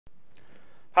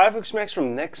Hi folks, Max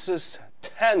from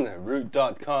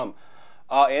Nexus10root.com.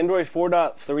 Android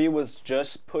 4.3 was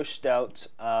just pushed out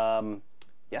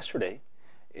yesterday,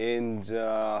 and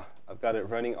I've got it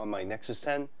running on my Nexus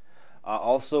 10.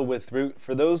 Also with root,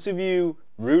 for those of you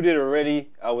rooted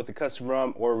already with the custom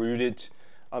ROM or rooted,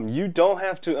 you don't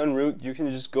have to unroot. You can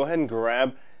just go ahead and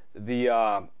grab the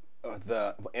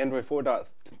Android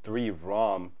 4.3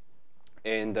 ROM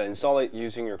and install it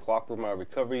using your Clockwork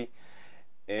recovery,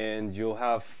 and you'll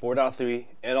have 4.3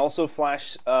 and also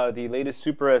flash the latest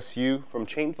Super SU from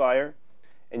Chainfire,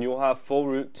 and you'll have full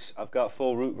root. I've got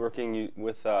full root working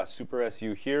with Super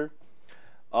SU here.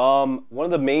 One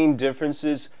of the main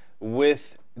differences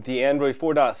with the Android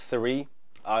 4.3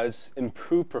 is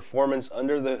improved performance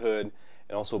under the hood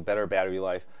and also better battery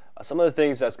life. Some of the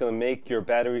things that's going to make your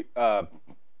battery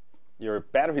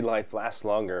life last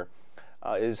longer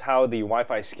is how the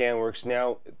Wi-Fi scan works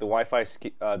now. The Wi-Fi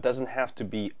doesn't have to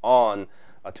be on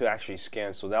to actually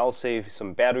scan, so that will save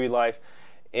some battery life.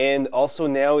 And also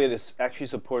now it actually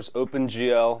supports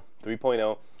OpenGL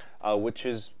 3.0, which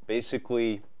is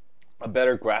basically a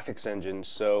better graphics engine.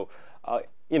 So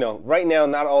you know, right now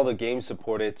not all the games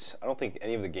support it. I don't think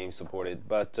any of the games support it,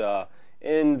 but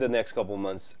in the next couple of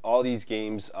months, all these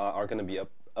games are going to be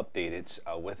updated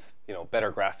with, you know,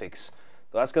 better graphics.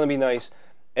 So that's going to be nice.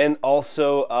 And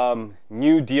also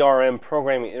new DRM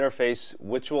programming interface,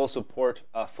 which will support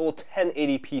full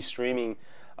 1080p streaming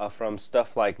from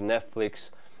stuff like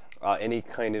Netflix, any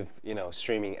kind of, you know,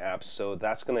 streaming apps. So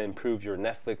that's going to improve your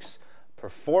Netflix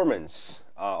performance.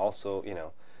 Also, you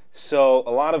know, so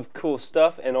a lot of cool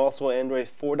stuff. And also Android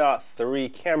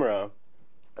 4.3 camera.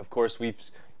 Of course,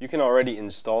 you can already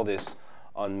install this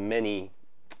on many,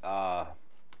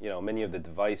 you know, many of the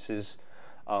devices,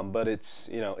 but it's,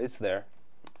 you know, it's there.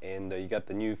 And you got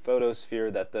the new photosphere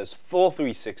that does full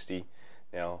 360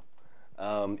 now.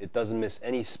 It doesn't miss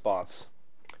any spots.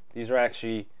 These are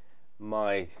actually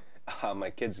my my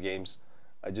kids' games.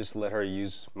 I just let her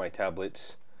use my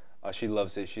tablet. She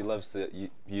loves it. She loves to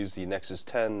use the Nexus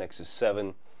 10, Nexus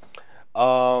 7.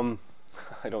 I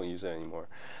don't use it anymore.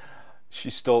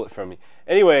 She stole it from me.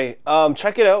 Anyway,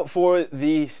 check it out for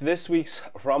this week's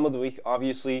ROM of the week.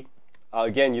 Obviously,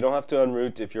 again, you don't have to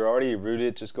unroot. If you're already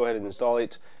rooted, just go ahead and install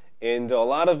it. And a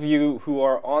lot of you who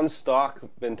are on stock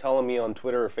been telling me on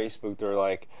Twitter or Facebook, they're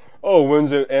like, "Oh,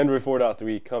 when's the Android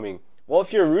 4.3 coming?" Well,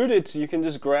 if you're rooted, you can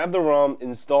just grab the ROM,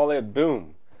 install it,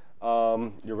 boom,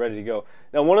 you're ready to go.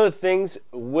 Now, one of the things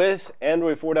with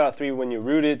Android 4.3, when you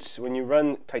root it, when you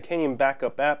run Titanium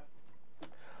Backup app,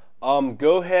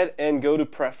 go ahead and go to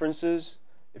Preferences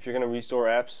if you're going to restore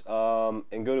apps,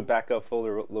 and go to Backup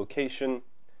Folder Location.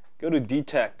 Go to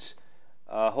Detect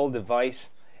Whole Device,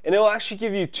 and it will actually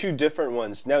give you two different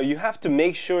ones. Now you have to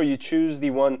make sure you choose the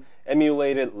one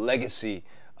emulated legacy.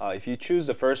 If you choose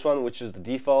the first one, which is the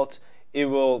default, it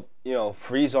will, you know,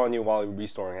 freeze on you while you're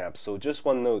restoring apps. So just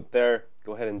one note there.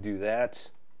 Go ahead and do that,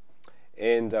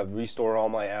 and restore all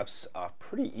my apps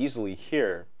pretty easily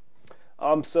here.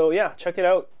 So yeah, check it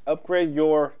out. Upgrade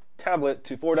your tablet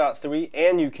to 4.3,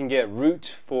 and you can get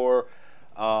root for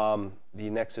the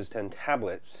Nexus 10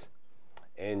 tablets.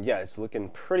 And yeah, it's looking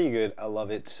pretty good. I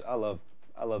love it. I love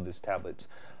this tablet.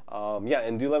 Yeah,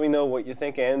 and do let me know what you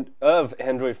think of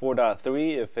Android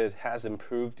 4.3, if it has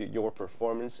improved your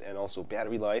performance and also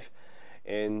battery life.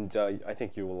 And I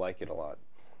think you will like it a lot.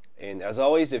 And as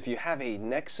always, if you have a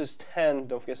Nexus 10,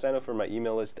 don't forget to sign up for my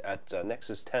email list at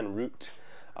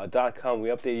nexus10root.com. We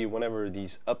update you whenever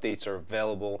these updates are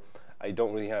available. I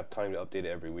don't really have time to update it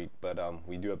every week, but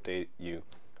we do update you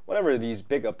whenever these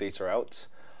big updates are out.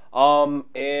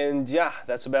 And yeah,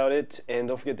 that's about it. And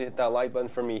don't forget to hit that like button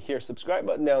for me here, subscribe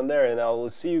button down there, and I will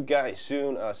see you guys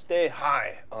soon. Stay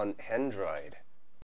high on Android.